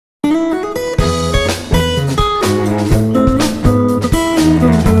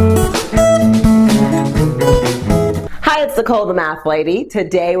Nicole, the math lady.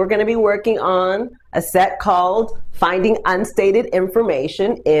 Today we're going to be working on a set called Finding Unstated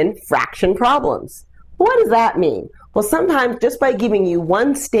Information in Fraction Problems. What does that mean? Well, sometimes just by giving you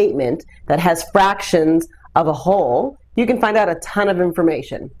one statement that has fractions of a whole, you can find out a ton of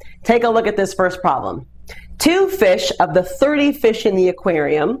information. Take a look at this first problem. 2 fish of the 30 fish in the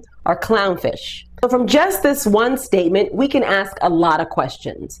aquarium are clownfish. So from just this one statement, we can ask a lot of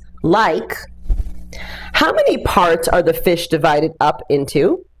questions, like, how many parts are the fish divided up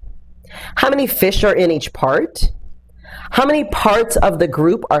into? How many fish are in each part? How many parts of the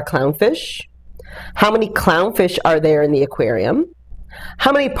group are clownfish? How many clownfish are there in the aquarium?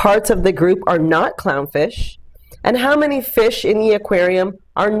 How many parts of the group are not clownfish? And how many fish in the aquarium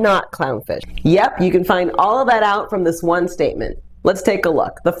are not clownfish? Yep, you can find all of that out from this one statement. Let's take a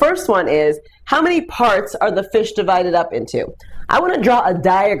look. The first one is, how many parts are the fish divided up into? I want to draw a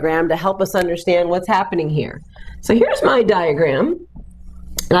diagram to help us understand what's happening here. So here's my diagram,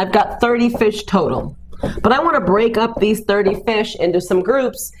 and I've got 30 fish total. But I want to break up these 30 fish into some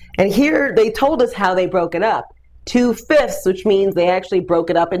groups, and here they told us how they broke it up. 2/5, which means they actually broke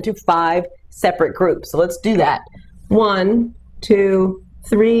it up into 5 separate groups. So let's do that. 1, 2,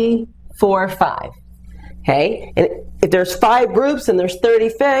 3, 4, 5. Okay, and if there's 5 groups and there's 30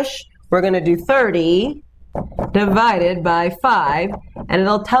 fish, we're going to do 30 divided by 5, and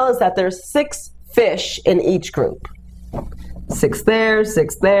it'll tell us that there's 6 fish in each group. 6 there,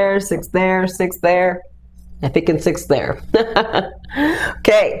 6 there, 6 there, 6 there. I think in 6 there.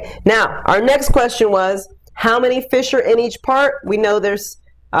 Okay, now our next question was, how many fish are in each part? We know there's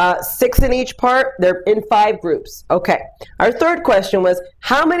 6 in each part. They're in 5 groups. Okay. Our third question was,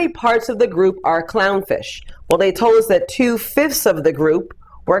 how many parts of the group are clownfish? Well, they told us that 2/5 of the group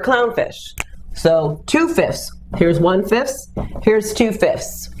were clownfish. So 2/5. Here's 1/5. Here's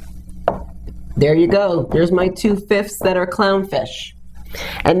 2/5. There you go. There's my 2/5 that are clownfish.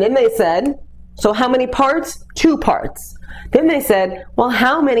 And then they said, so how many parts? 2 parts. Then they said, well,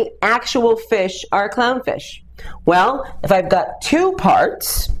 how many actual fish are clownfish? Well, if I've got 2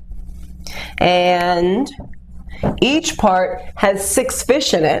 parts, and each part has 6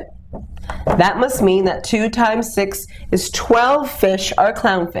 fish in it, that must mean that 2 times 6 is 12 fish are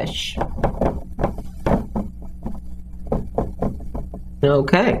clownfish.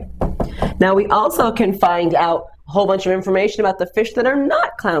 Okay. Now we also can find out a whole bunch of information about the fish that are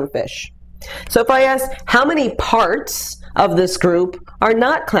not clownfish. So if I ask how many parts of this group are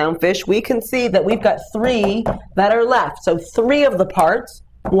not clownfish, we can see that we've got 3 that are left. So 3 of the parts,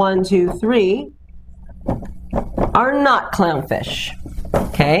 1, 2, 3, are not clownfish.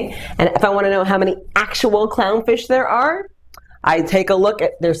 Okay, and if I want to know how many actual clownfish there are, I take a look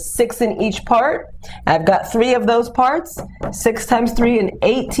at, there's 6 in each part. I've got 3 of those parts. 6 times 3 and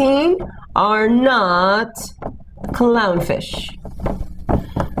 18 are not clownfish.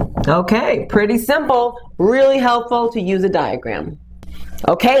 Okay, pretty simple, really helpful to use a diagram.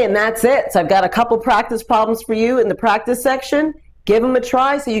 Okay, and that's it. So I've got a couple practice problems for you in the practice section. Give them a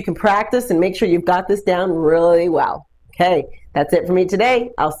try so you can practice and make sure you've got this down really well. Okay, that's it for me today.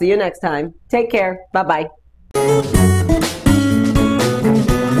 I'll see you next time. Take care. Bye-bye.